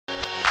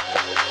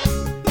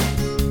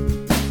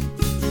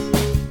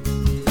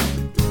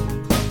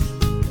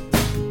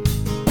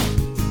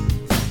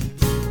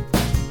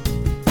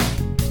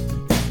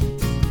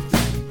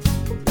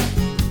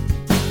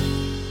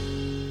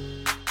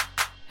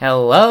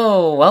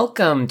Hello,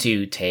 welcome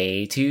to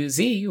Tay to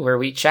Z, where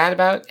we chat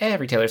about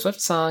every Taylor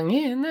Swift song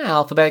in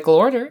alphabetical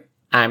order.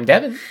 I'm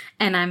Devin.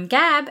 And I'm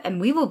Gab,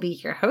 and we will be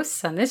your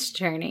hosts on this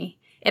journey.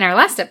 In our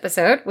last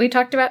episode, we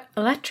talked about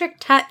Electric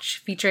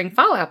Touch, featuring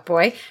Fall Out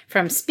Boy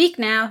from Speak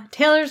Now,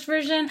 Taylor's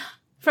version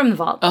from the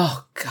vault.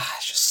 Oh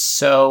gosh,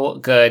 so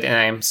good, and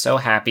I'm so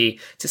happy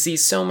to see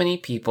so many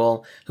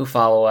people who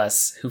follow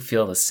us who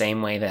feel the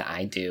same way that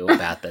I do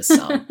about this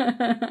song.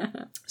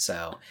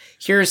 So,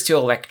 here's to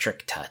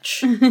Electric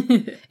Touch.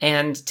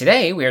 And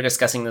today we are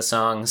discussing the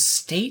song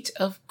State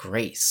of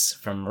Grace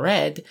from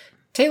Red,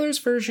 Taylor's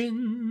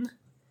version.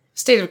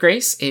 State of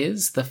Grace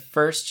is the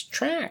first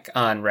track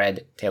on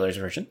Red, Taylor's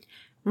version.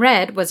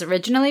 Red was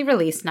originally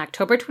released on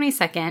October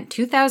 22nd,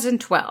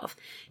 2012.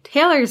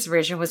 Taylor's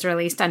version was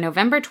released on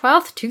November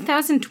 12th,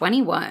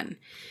 2021.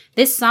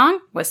 This song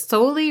was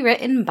solely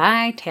written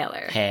by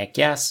Taylor. Heck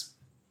yes.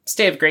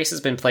 State of Grace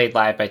has been played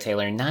live by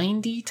Taylor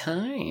 90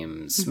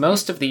 times.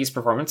 Most of these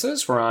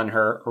performances were on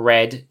her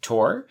Red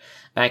tour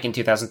back in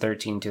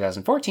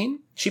 2013-2014.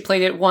 She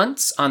played it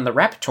once on the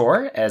Rep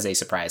tour as a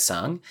surprise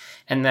song,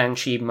 and then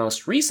she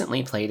most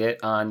recently played it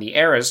on the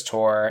Eras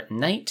tour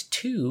Night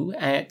 2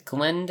 at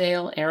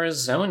Glendale,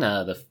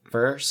 Arizona, the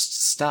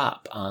first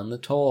stop on the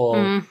tour.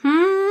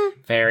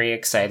 Mm-hmm. Very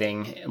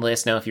exciting. Let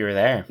us know if you were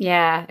there.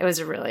 Yeah, it was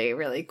a really,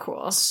 really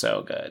cool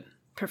So good.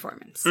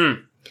 performance.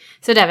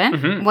 So,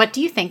 Devin, what do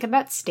you think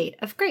about State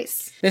of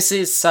Grace? This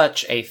is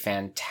such a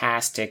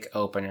fantastic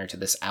opener to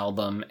this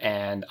album,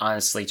 and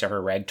honestly, to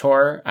her Red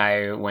tour.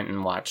 I went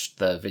and watched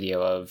the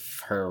video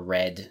of her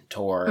Red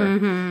tour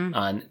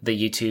on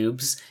the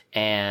YouTubes,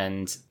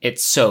 and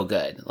it's so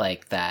good.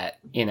 Like that,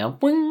 you know,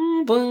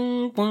 boing,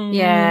 boing, boing,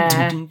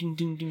 Yeah. ding, ding,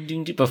 ding, ding,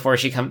 ding, ding, before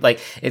she comes, like,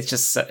 it's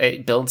just,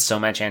 it builds so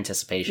much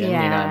anticipation, you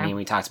know what I mean?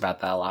 We talked about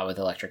that a lot with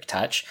Electric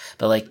Touch,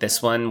 but like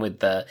this one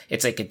with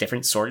it's like a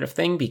different sort of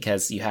thing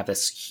because you have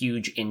this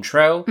huge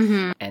intro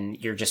and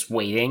you're just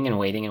waiting and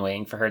waiting and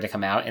waiting for her to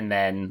come out, and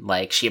then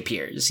like she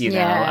appears, you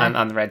know,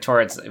 on the Red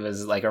tour. It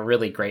was like a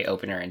really great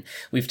opener, and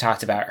we've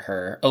talked about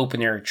her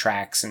opener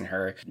tracks and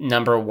her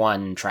number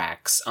one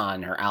tracks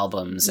on her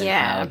albums and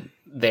how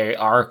they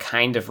are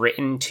kind of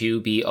written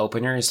to be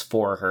openers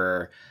for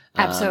her.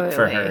 Absolutely.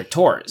 For her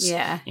tours.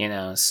 Yeah. You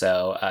know,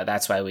 so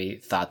that's why we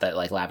thought that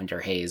like Lavender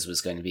Haze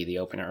was going to be the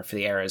opener for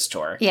the Eras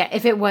tour. Yeah,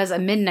 if it was a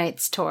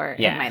Midnight's tour,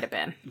 Yeah. it might have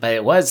been. But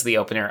it was the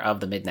opener of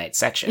the Midnight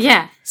section.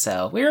 Yeah.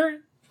 So we were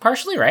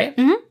partially right.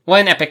 What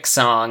an epic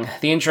song.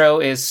 The intro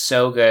is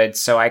so good,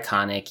 so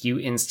iconic. You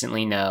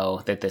instantly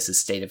know that this is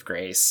State of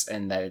Grace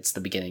and that it's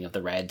the beginning of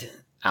the Red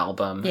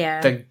album.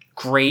 Yeah. The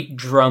great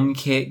drum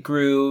kit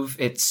groove.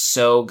 It's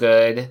so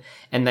good.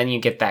 And then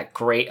you get that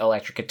great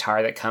electric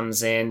guitar that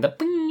comes in. The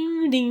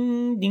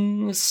ding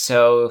ding.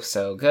 So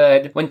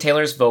good. When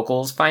Taylor's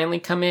vocals finally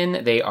come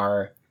in, they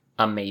are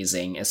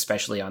amazing,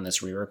 especially on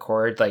this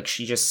re-record. Like,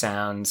 she just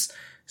sounds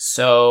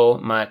so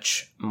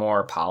much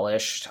more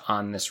polished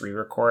on this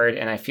re-record,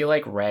 and I feel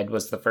like Red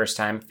was the first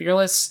time.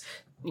 Fearless,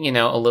 you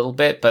know, a little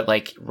bit, but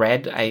like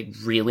Red, I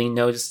really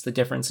noticed the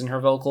difference in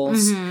her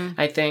vocals,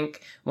 I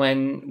think,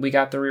 when we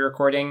got the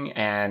re-recording,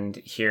 and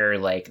here,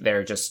 like,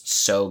 they're just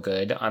so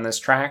good on this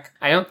track.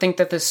 I don't think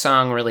that this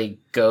song really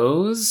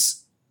goes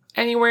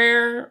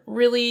anywhere,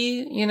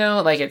 really, you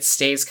know, like it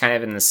stays kind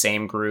of in the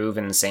same groove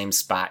in the same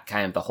spot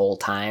kind of the whole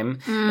time,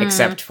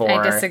 except for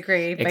I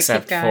disagree, but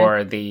except keep going.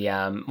 for the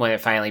when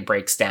it finally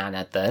breaks down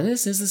at the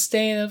 "This is the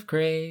state of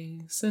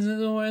grace, this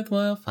is a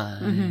worthwhile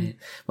fight,"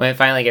 when it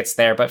finally gets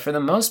there. But for the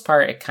most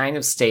part, it kind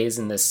of stays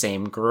in the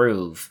same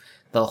groove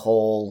the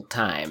whole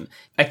time.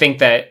 I think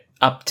that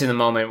up to the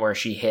moment where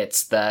she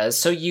hits the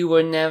 "So you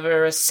were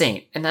never a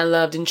saint and I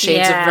loved in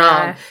shades of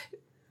wrong."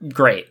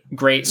 Great switch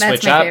up.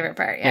 That's my favorite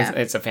part, yeah.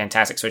 It's a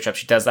fantastic switch up.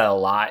 She does that a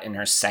lot in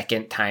her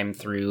second time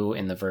through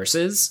in the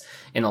verses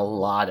in a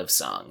lot of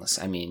songs.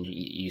 I mean,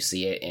 you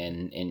see it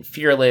in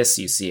Fearless,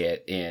 you see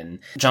it in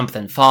Jump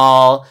Then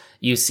Fall,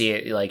 you see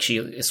it, like,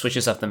 she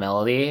switches up the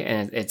melody,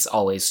 and it's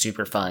always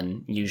super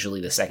fun, usually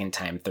the second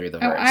time through the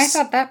verse. Oh, I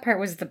thought that part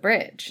was the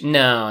bridge.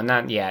 No,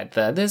 not yet.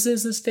 This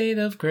is the state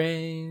of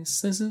grace,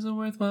 this is a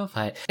worthwhile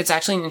fight. It's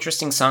actually an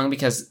interesting song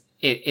because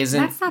it isn't...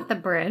 That's not the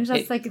bridge.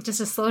 That's like just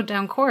a slowed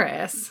down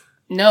chorus.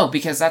 No,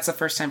 because that's the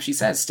first time she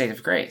says State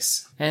of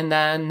Grace. And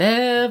I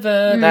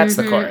never... That's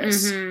the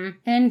chorus.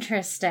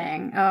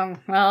 Interesting. Oh,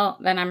 well,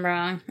 then I'm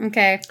wrong.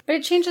 Okay. But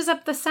it changes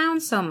up the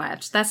sound so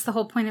much. That's the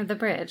whole point of the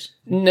bridge.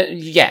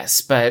 Yes,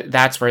 but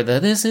that's where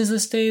 "This is the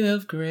state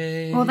of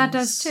grace." Well, that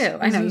does too.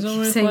 I know you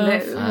keep saying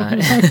worthwhile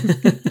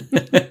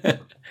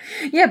that.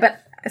 Yeah, but...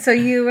 So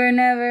you were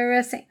never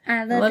a saint.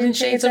 I loved in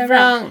shades of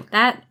wrong.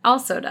 That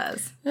also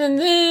does.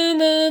 And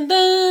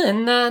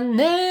I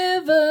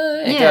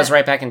never. It goes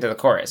right back into the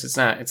chorus. It's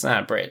not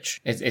a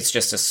bridge. It's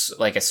just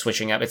like a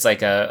switching up. It's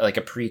like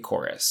a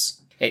pre-chorus.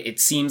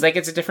 It seems like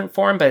it's a different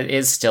form, but it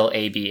is still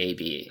A, B, A,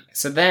 B.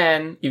 So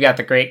then you got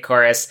the great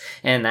chorus,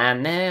 and I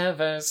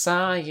never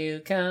saw you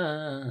come.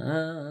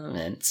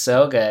 And it's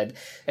so good.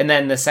 And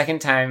then the second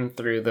time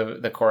through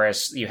the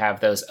chorus, you have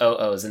those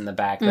oh-ohs in the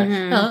back.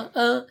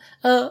 They're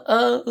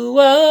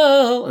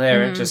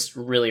just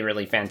really,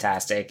 really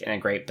fantastic and a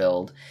great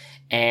build.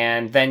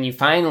 And then you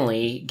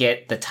finally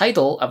get the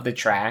title of the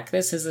track.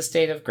 This is The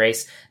State of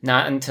Grace.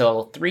 Not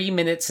until 3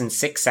 minutes and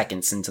 6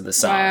 seconds into the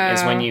song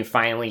is when you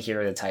finally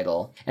hear the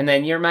title. And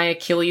then You're My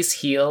Achilles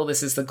Heel.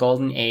 This is the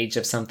golden age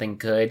of something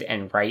good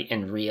and right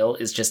and real.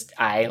 Is just,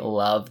 I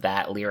love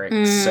that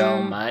lyric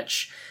so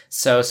much.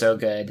 So, so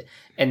good.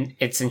 And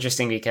it's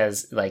interesting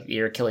because, like,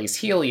 your Achilles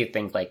heel, you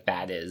think, like,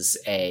 that is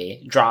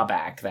a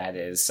drawback. That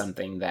is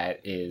something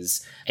that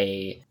is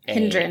a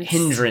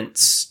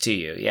hindrance to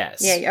you,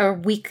 yes. Yeah, or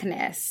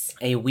weakness.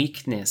 A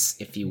weakness,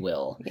 if you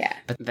will. Yeah.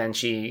 But then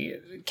she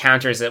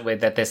counters it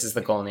with that this is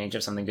the golden age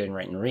of something good and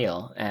right and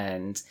real.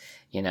 And,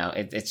 you know,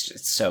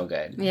 it's so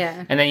good.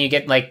 Yeah. And then you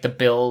get, like, the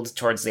build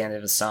towards the end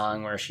of the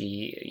song where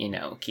she, you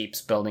know,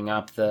 keeps building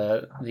up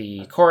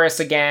the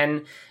chorus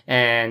again.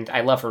 And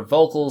I love her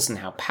vocals and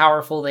how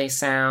powerful they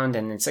sound.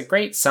 And it's a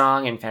great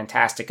song and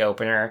fantastic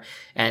opener.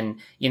 And,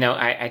 you know,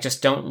 I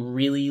just don't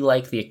really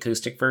like the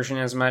acoustic version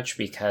as much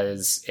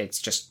because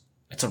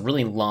it's a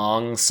really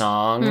long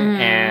song.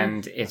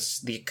 And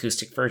the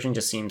acoustic version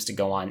just seems to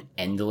go on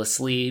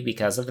endlessly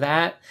because of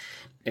that.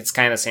 It's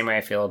kind of the same way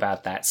I feel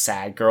about that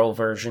sad girl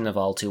version of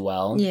All Too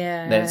Well.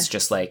 Yeah. That it's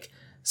just like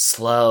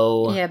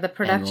slow. Yeah, the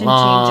production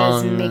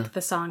long. changes make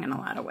the song in a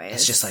lot of ways.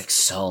 It's just like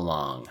so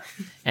long.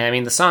 And I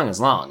mean, the song is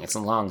long. It's a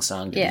long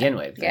song to begin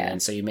with. Yeah.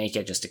 And so you make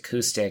it just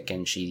acoustic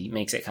and she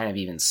makes it kind of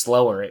even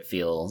slower, it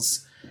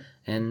feels.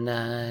 And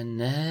I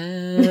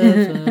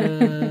never...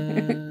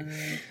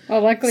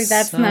 Well, luckily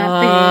that's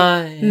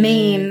not the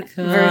main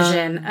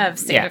version of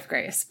State of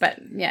Grace, but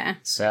yeah.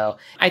 So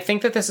I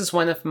think that this is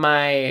one of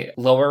my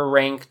lower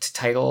ranked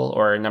title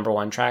or number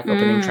one track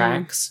opening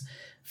tracks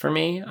for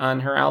me on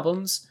her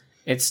albums.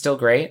 It's still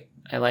great.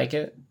 I like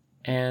it.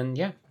 And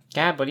yeah.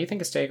 Gab, what do you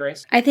think of State of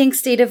Grace? I think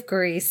State of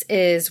Grace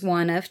is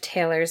one of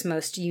Taylor's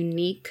most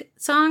unique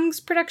songs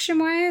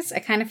production-wise. I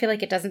kind of feel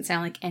like it doesn't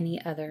sound like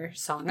any other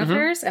song of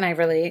hers, and I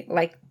really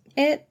like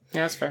it.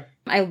 Yeah, that's fair.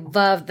 I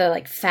love the,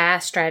 like,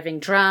 fast driving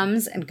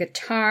drums and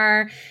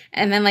guitar,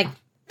 and then, like,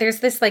 there's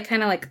this, like,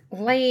 kind of, like,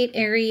 light,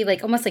 airy,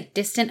 like, almost, like,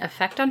 distant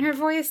effect on her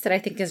voice that I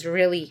think is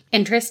really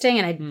interesting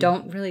and I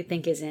don't really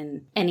think is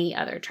in any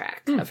other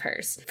track of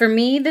hers. For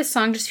me, this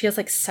song just feels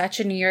like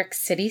such a New York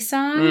City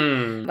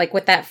song. Like,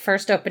 with that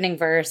first opening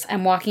verse,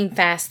 I'm walking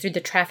fast through the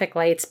traffic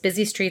lights,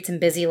 busy streets and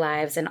busy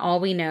lives, and all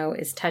we know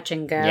is touch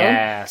and go.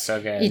 Yeah,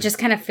 so good. It just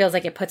kind of feels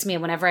like it puts me,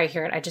 whenever I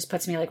hear it, it just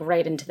puts me, like,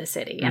 right into the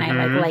city. And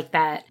I like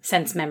that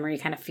sense memory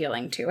kind of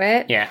feeling to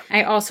it. Yeah.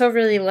 I also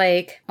really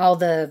like all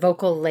the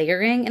vocal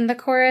layering in the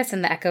chorus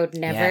and the echoed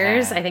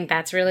nevers. Yeah. I think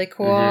that's really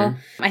cool.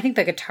 I think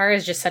the guitar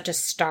is just such a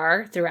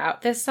star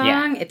throughout this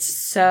song. It's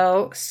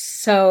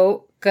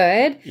so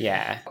good.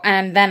 Yeah.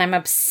 And then I'm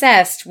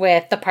obsessed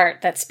with the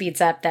part that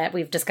speeds up that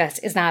we've discussed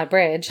is not a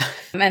bridge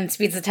and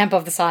speeds the tempo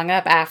of the song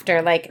up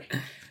after. Like,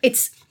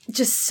 it's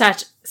just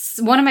such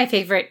one of my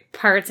favorite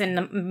parts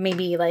in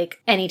maybe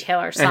like any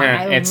Taylor song.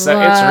 It's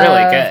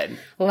really good.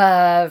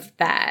 Love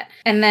that.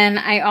 And then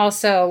I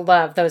also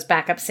love those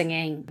backup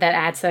singing that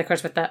adds to the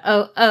chorus with the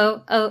oh.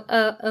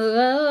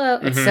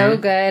 It's so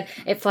good.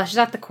 It fleshes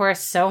out the chorus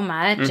so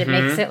much. It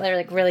makes it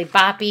like really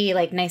boppy,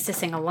 like nice to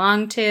sing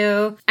along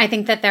to. I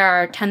think that there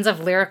are tons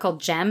of lyrical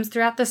gems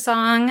throughout the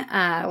song.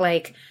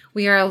 Like,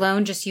 we are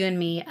alone, just you and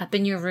me, up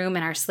in your room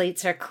and our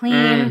slates are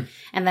clean.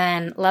 And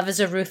then love is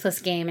a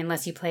ruthless game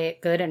unless you play it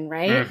good and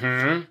right.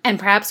 And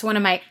perhaps one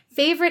of my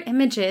favorite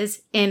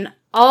images in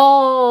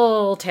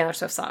all Taylor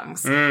Swift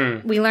songs.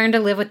 We learn to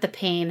live with the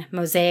pain,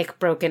 mosaic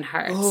broken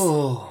hearts.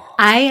 Ooh.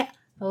 I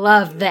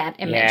love that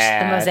image,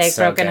 the mosaic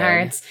so broken good.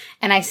 hearts.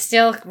 And I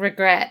still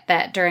regret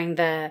that during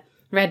the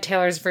Red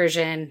Taylor's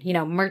version,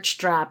 merch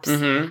drops,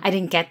 I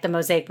didn't get the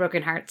mosaic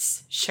broken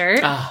hearts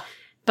shirt.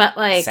 But,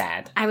 like,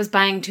 sad. I was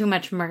buying too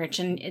much merch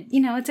and,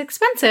 it's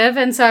expensive.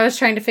 And so I was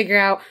trying to figure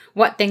out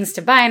what things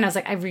to buy. And I was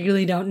like, I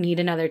really don't need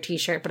another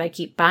t-shirt, but I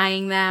keep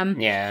buying them.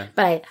 Yeah.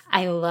 But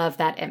I love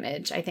that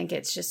image. I think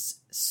it's just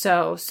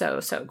so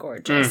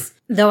gorgeous.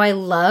 Though I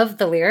love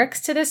the lyrics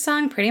to this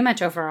song pretty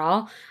much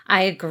overall,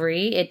 I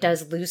agree it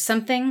does lose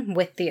something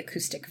with the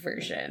acoustic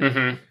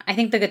version. I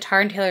think the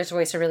guitar and Taylor's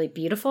voice are really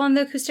beautiful in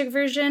the acoustic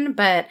version,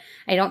 but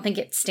I don't think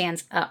it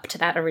stands up to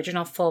that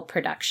original full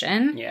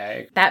production.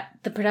 Yeah.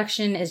 The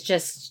production is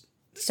just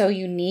so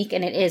unique,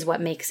 and it is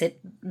what makes it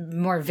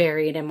more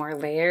varied and more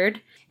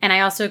layered. And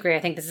I also agree.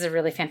 I think this is a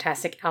really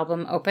fantastic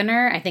album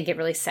opener. I think it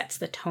really sets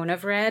the tone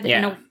of Red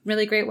in a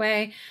really great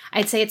way.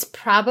 I'd say it's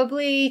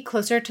probably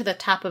closer to the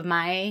top of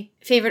my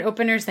favorite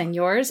openers than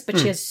yours, but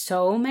she has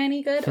so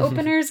many good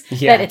openers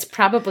that it's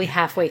probably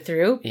halfway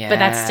through. But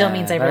that still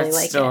means I really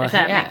like it, if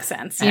that makes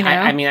sense.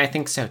 I mean, I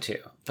think so too.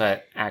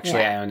 but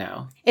actually Yeah. I don't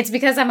know. It's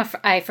because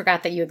I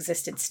forgot that you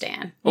existed,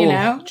 Stan. You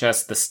know?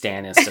 Just the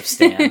Stanest of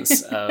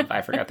Stans of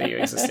I Forgot That You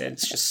Existed.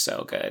 It's just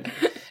so good.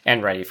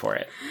 And ready for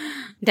it.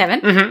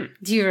 Devin,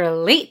 do you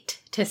relate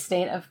to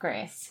State of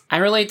Grace? I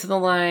relate to the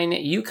line,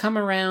 "You come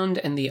around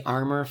and the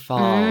armor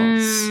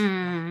falls."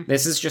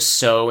 This is just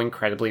so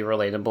incredibly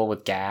relatable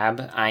with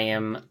Gab. I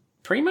am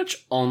pretty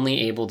much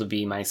only able to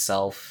be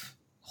myself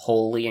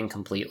wholly and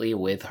completely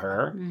with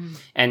her.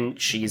 And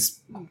she's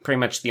pretty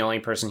much the only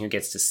person who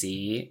gets to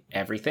see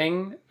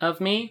everything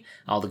of me.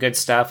 All the good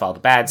stuff, all the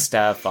bad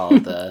stuff, all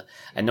the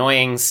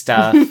annoying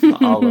stuff,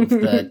 all of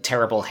the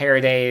terrible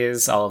hair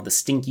days, all of the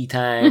stinky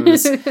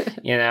times.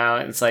 You know,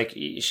 it's like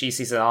she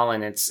sees it all,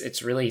 and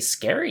it's really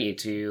scary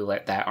to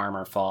let that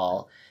armor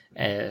fall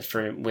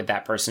with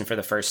that person for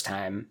the first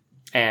time.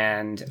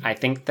 And I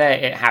think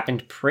that it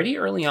happened pretty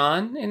early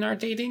on in our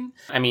dating.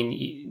 I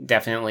mean,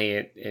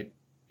 definitely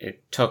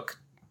it took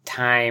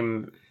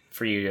time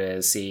for you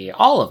to see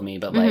all of me,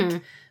 but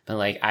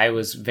like I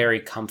was very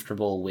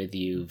comfortable with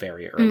you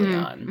very early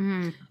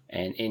on,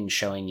 and in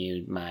showing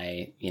you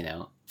my, you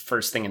know,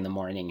 first thing in the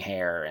morning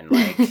hair, and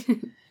like,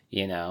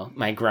 you know,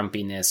 my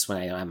grumpiness when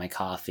I don't have my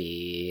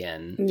coffee,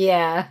 and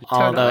Yeah,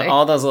 totally.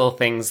 all those little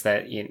things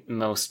that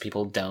most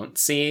people don't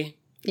see.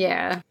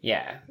 Yeah.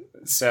 Yeah.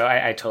 So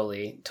I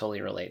totally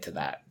relate to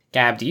that.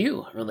 Gab, do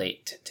you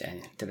relate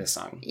to this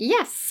song?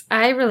 Yes,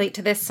 I relate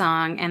to this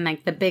song and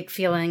like the big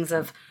feelings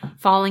of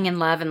falling in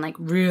love and like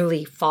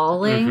really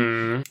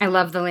falling. I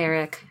love the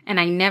lyric, "And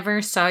I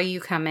never saw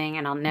you coming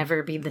and I'll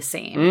never be the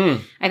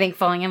same." I think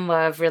falling in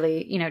love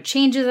really, you know,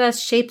 changes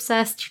us, shapes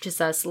us, teaches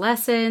us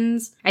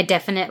lessons. I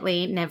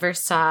definitely never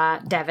saw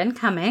Devin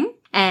coming.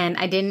 And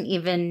I didn't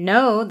even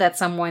know that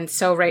someone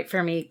so right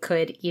for me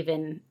could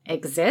even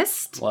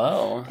exist.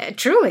 Whoa.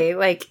 Truly,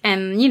 like,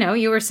 and you know,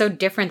 you were so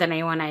different than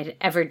anyone I'd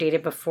ever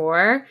dated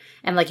before.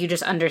 And like, you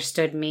just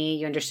understood me,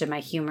 you understood my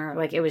humor.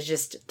 Like, it was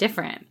just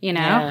different, you know?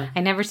 Yeah. I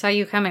never saw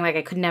you coming. Like,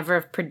 I could never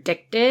have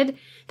predicted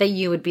that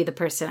you would be the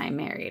person I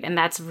married. And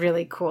that's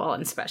really cool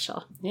and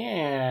special.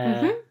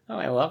 Yeah. Oh,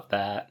 I love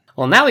that.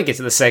 Well, now we get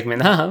to the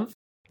segment of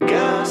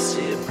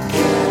Gossip.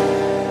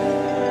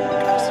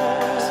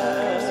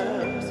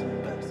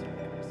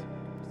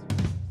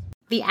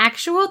 The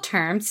actual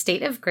term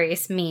state of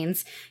grace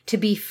means to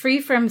be free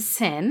from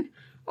sin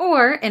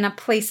or in a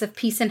place of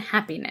peace and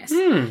happiness.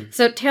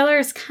 So Taylor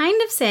is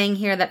kind of saying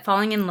here that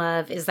falling in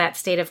love is that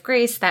state of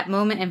grace, that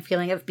moment and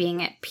feeling of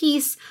being at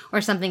peace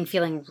or something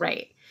feeling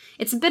right.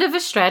 It's a bit of a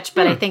stretch,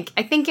 but I think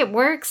it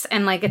works.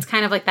 And like, it's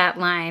kind of like that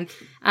line,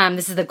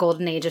 this is the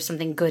golden age of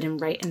something good and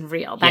right and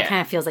real. That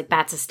kind of feels like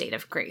that's a state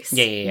of grace.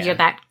 Yeah. You're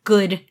that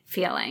good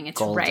feeling. It's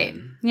Golden. right.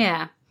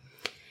 Yeah.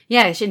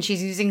 Yeah, and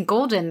she's using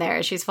golden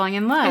there. She's falling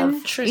in love.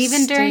 Interesting.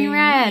 Even during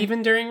Red.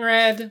 Even during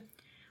Red.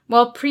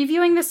 While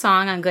previewing the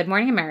song on Good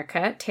Morning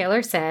America,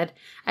 Taylor said,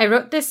 "I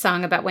wrote this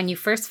song about when you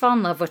first fall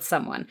in love with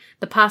someone,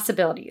 the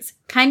possibilities,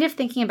 kind of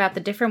thinking about the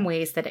different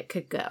ways that it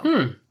could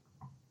go."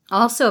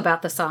 Also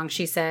about the song,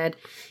 she said,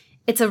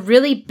 "It's a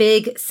really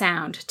big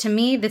sound. To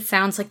me, this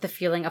sounds like the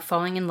feeling of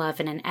falling in love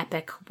in an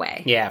epic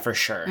way." Yeah, for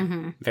sure.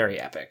 Very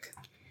epic.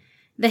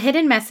 The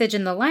hidden message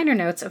in the liner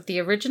notes of the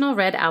original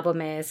Red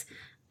album is,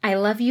 "I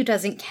love you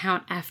doesn't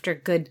count after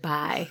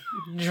goodbye."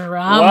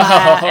 Drama.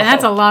 Whoa. And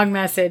that's a long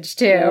message,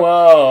 too.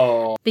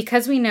 Whoa.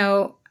 Because we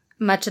know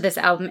much of this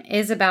album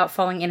is about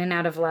falling in and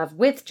out of love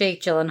with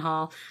Jake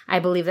Gyllenhaal, I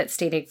believe that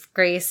State of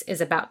Grace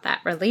is about that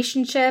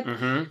relationship.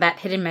 That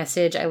hidden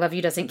message, "I love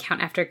you doesn't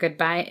count after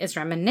goodbye," is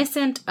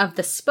reminiscent of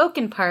the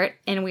spoken part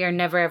in "We Are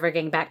Never Ever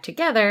Getting Back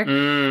Together."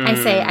 I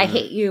say, "I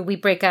hate you, we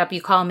break up,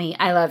 you call me,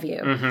 I love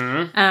you."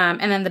 And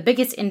then the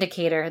biggest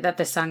indicator that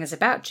this song is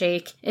about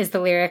Jake is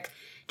the lyric,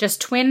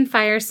 "Just twin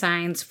fire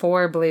signs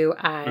for blue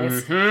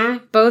eyes."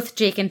 Both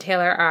Jake and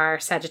Taylor are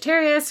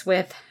Sagittarius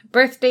with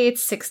birth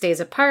dates 6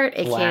 days apart,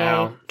 aka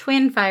Wow.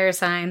 twin fire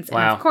signs. And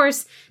Wow. of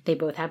course, they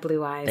both have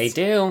blue eyes. They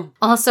do.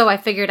 Also, I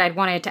figured I'd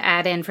wanted to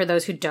add in for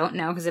those who don't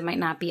know, because it might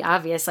not be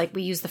obvious. Like,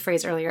 we used the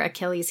phrase earlier,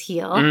 Achilles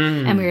heel,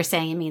 and we were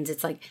saying it means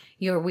it's like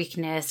your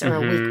weakness or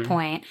a weak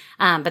point.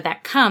 But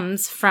that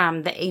comes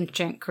from the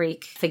ancient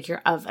Greek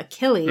figure of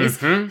Achilles,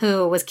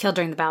 who was killed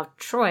during the Battle of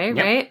Troy,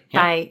 right?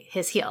 Yep. By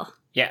his heel.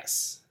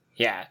 Yes.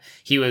 Yeah.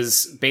 He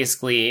was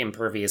basically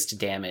impervious to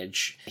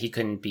damage. He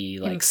couldn't be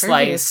like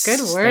Impervious, sliced. good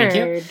Thank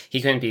you. word.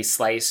 He couldn't be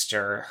sliced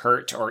or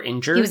hurt or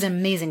injured. He was an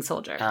amazing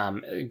soldier.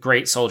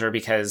 Great soldier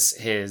because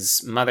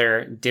his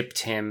mother dipped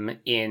him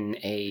in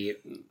a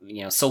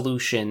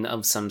solution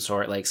of some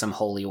sort, like some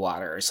holy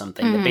water or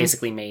something that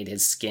basically made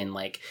his skin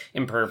like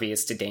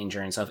impervious to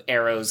danger. And so if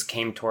arrows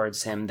came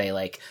towards him, they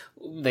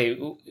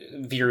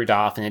veered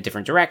off in a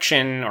different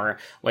direction or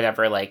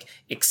whatever, like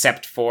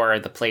except for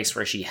the place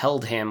where she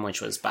held him,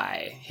 which was by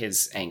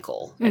his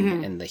ankle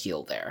and the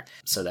heel there,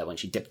 so that when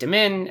she dipped him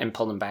in and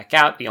pulled him back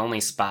out, the only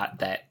spot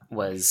that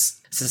was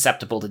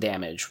susceptible to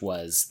damage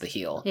was the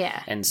heel.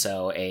 Yeah. And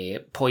so a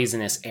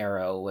poisonous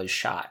arrow was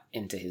shot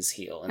into his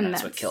heel, and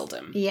that's what killed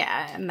him.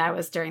 Yeah, and that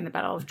was during the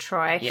Battle of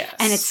Troy. Yes.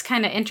 And it's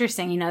kind of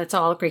interesting, it's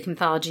all Greek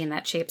mythology, and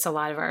that shapes a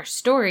lot of our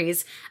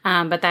stories,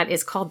 but that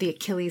is called the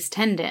Achilles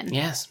tendon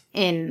Yes.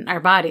 in our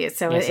bodies.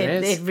 So Yes, it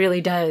is. it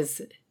really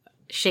does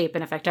shape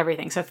and affect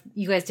everything. So if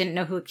you guys didn't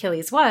know who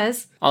Achilles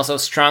was... Also,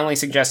 strongly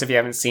suggest, if you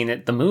haven't seen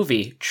it, the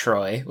movie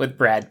Troy with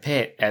Brad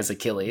Pitt as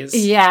Achilles.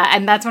 Yeah,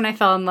 and that's when I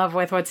fell in love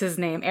with, what's his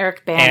name?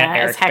 Eric Bana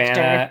as Hector.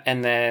 Bana,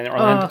 and then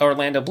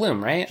Orlando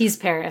Bloom, right? He's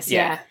Paris,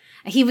 Yeah. yeah.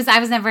 I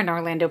was never an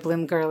Orlando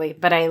Bloom girly,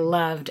 but I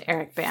loved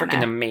Eric Bana.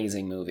 Freaking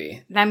amazing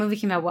movie. That movie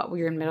came out,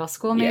 we were in middle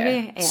school,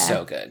 maybe? Yeah,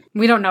 so good.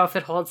 We don't know if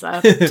it holds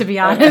up, to be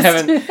honest.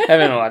 I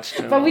haven't watched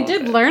it. But we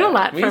did learn a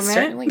lot from it. We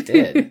certainly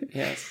did,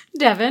 yes.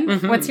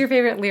 Devin, what's your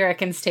favorite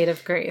lyric in State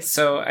of Grace?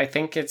 So I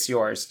think it's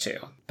yours too,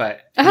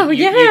 but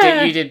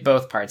you did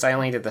both parts. I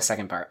only did the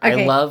second part.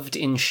 Okay. I loved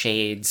In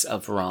Shades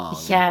of Wrong.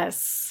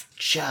 Yes.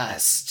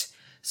 Just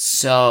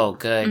so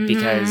good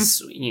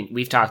because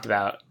we've talked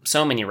about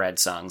so many Red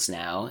songs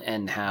now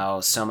and how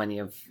so many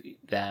of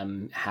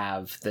them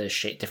have the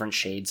different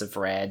shades of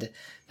red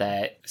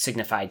that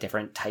signify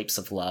different types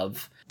of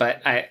love.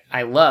 But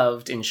I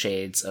loved In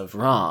Shades of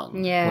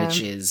Wrong,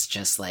 which is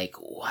just like,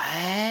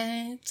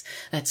 what?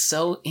 That's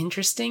so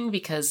interesting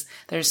because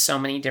there's so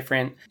many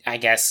different, I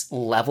guess,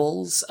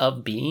 levels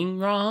of being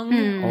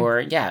wrong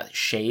or,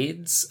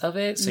 shades of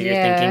it. So you're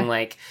thinking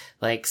like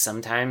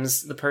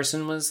sometimes the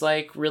person was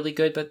like really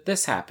good, but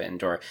this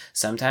happened, or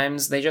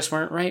sometimes they just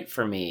weren't right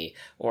for me,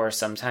 or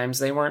sometimes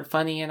they weren't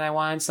funny and I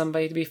wanted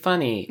somebody to be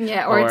funny.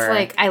 Yeah, or it's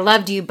like, I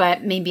loved you,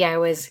 but maybe I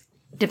was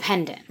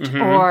dependent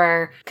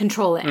or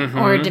controlling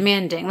or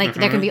demanding. Like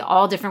there can be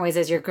all different ways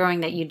as you're growing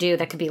that you do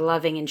that could be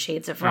loving in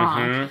shades of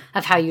wrong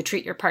of how you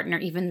treat your partner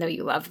even though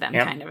you love them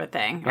kind of a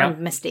thing or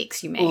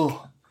mistakes you make. Ooh.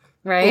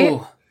 Right?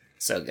 Ooh.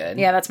 So good.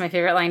 Yeah, that's my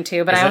favorite line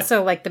too. But I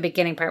also like the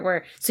beginning part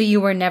where, so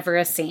you were never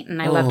a saint and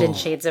I loved In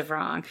Shades of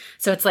Wrong.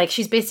 So it's like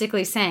she's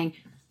basically saying,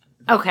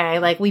 okay,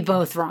 like we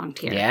both wronged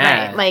here.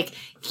 Yeah. Right? Like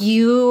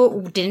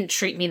you didn't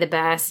treat me the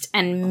best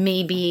and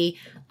maybe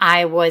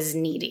I was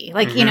needy.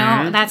 Like,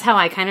 that's how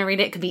I kind of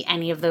read it. It could be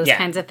any of those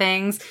kinds of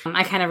things.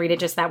 I kind of read it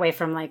just that way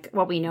from like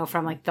what we know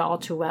from like the All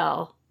Too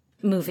Well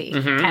movie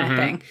kind of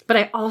thing. But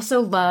I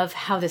also love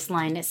how this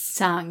line is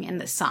sung in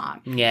the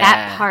song. Yeah.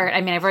 That part, I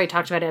mean, I've already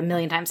talked about it a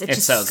million times. It's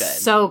just so good.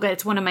 So good.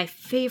 It's one of my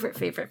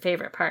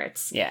favorite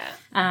parts. Yeah.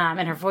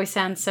 And her voice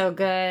sounds so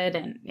good.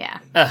 And yeah.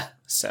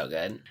 So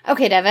good.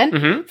 Okay,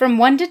 Devin. From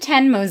 1 to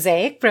 10,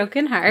 Mosaic,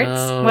 Broken Hearts.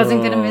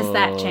 Wasn't going to miss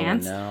that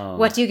chance. No.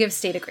 What do you give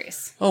State of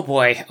Grace? Oh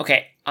boy.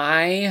 Okay.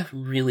 I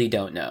really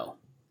don't know.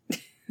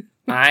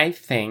 I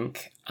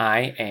think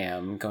I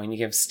am going to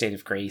give State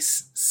of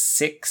Grace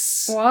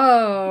 6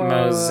 Whoa.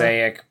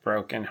 Mosaic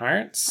Broken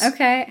Hearts.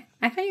 Okay.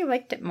 I thought you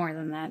liked it more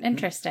than that.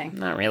 Interesting.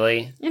 Not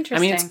really. Interesting. I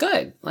mean, it's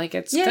good. Like,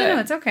 it's good. Yeah, no,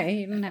 it's okay.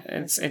 You don't have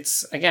to.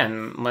 It's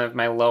again, one of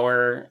my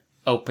lower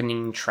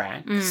opening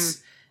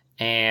tracks.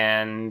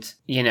 And,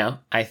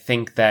 I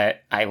think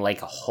that I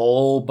like a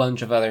whole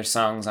bunch of other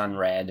songs on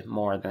Red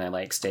more than I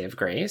like State of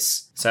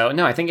Grace. So,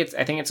 no, I think it's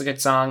a good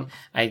song.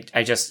 I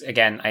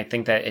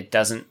think that it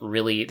doesn't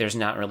really, there's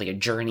not really a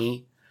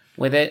journey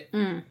with it.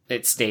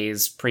 It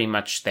stays pretty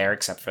much there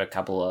except for a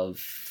couple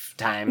of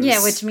times.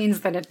 Yeah, which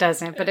means that it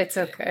doesn't, but it's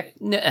okay.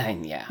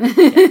 Yeah.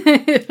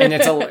 And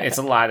it's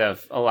a lot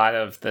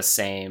of the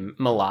same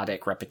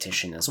melodic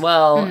repetition as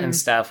well and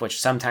stuff,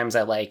 which sometimes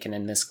I like, and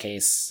in this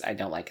case I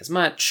don't like as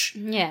much.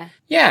 Yeah,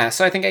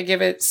 so I think I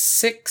give it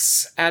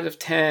 6 out of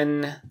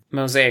 10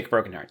 Mosaic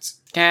Broken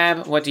Hearts.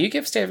 Gab, what do you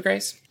give State of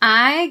Grace?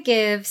 I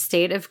give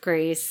State of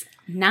Grace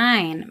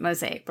 9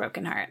 Mosaic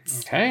Broken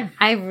Hearts. Okay.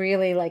 I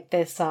really like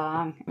this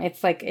song.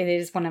 It's like, it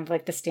is one of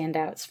like the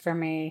standouts for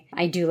me.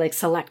 I do like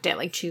select it,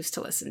 like choose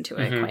to listen to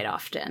it quite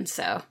often.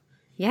 So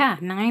yeah,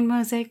 9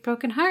 Mosaic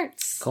Broken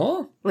Hearts.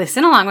 Cool.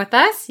 Listen along with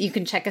us. You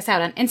can check us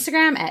out on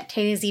Instagram at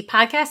TZ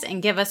Podcast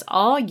and give us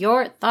all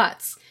your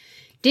thoughts.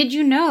 Did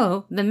you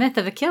know the myth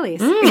of Achilles?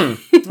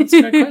 That's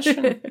a good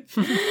question.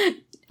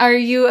 Are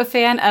you a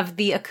fan of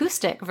the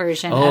acoustic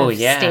version of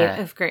State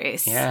of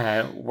Grace?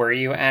 Yeah. Were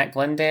you at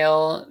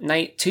Glendale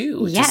Night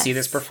 2 to see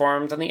this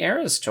performed on the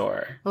Eras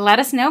Tour? Let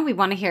us know. We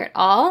want to hear it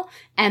all.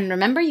 And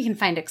remember, you can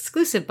find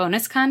exclusive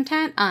bonus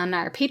content on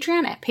our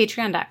Patreon at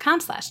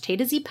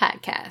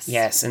patreon.com/TZPodcast.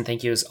 Yes, and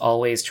thank you as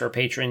always to our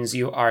patrons.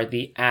 You are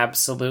the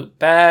absolute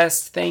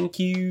best. Thank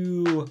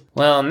you.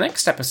 Well,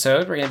 next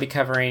episode, we're going to be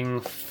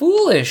covering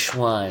Foolish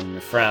One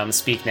from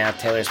Speak Now,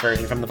 Taylor's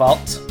version from the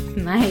vault.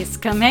 Nice.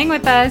 Come hang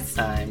with us.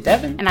 I'm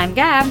Devin. And I'm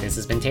Gab. This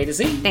has been Tay to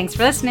Z. Thanks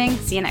for listening.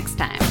 See you next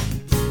time.